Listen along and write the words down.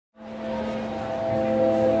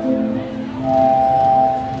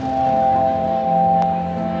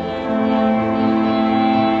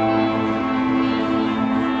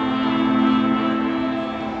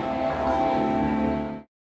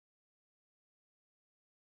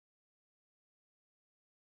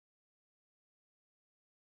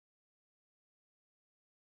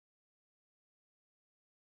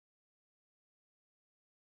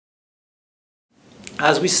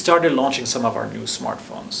as we started launching some of our new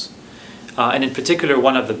smartphones, and in particular,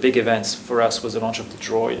 one of the big events for us was the launch of the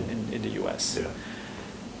Droid in the US. Yeah.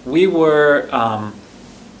 We were,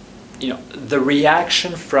 the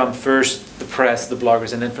reaction from first the press, the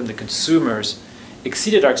bloggers, and then from the consumers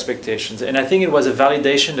exceeded our expectations. And I think it was a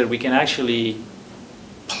validation that we can actually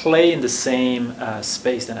play in the same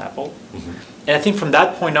space than Apple. Mm-hmm. And I think from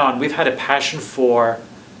that point on, we've had a passion for,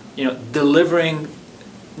 delivering,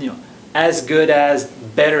 as good as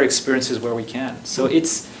better experiences where we can. So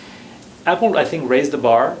it's, Apple, I think, raised the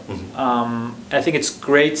bar. Mm-hmm. I think it's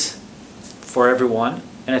great for everyone.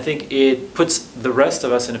 And I think it puts the rest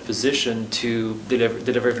of us in a position to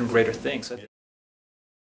deliver even greater things.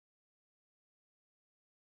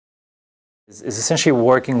 Is essentially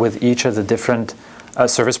working with each of the different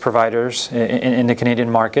service providers in the Canadian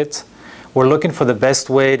market. We're looking for the best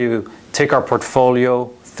way to take our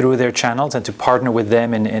portfolio through their channels and to partner with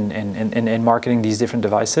them in marketing these different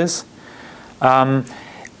devices.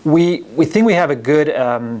 We think we have a good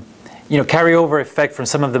carryover effect from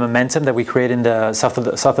some of the momentum that we create in the south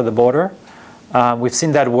of the border. We've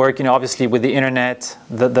seen that work, obviously with the internet,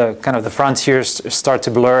 the kind of the frontiers start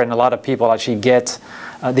to blur, and a lot of people actually get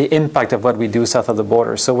the impact of what we do south of the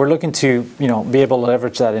border. So we're looking to, be able to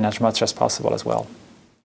leverage that in as much as possible as well.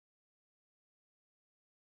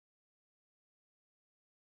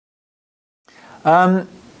 I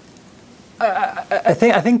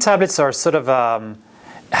think tablets are sort of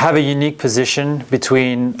have a unique position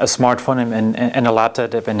between a smartphone and a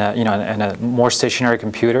laptop and a more stationary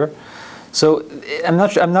computer. So I'm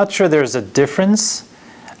not sure there's a difference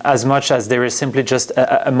as much as there is simply just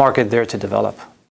a market there to develop.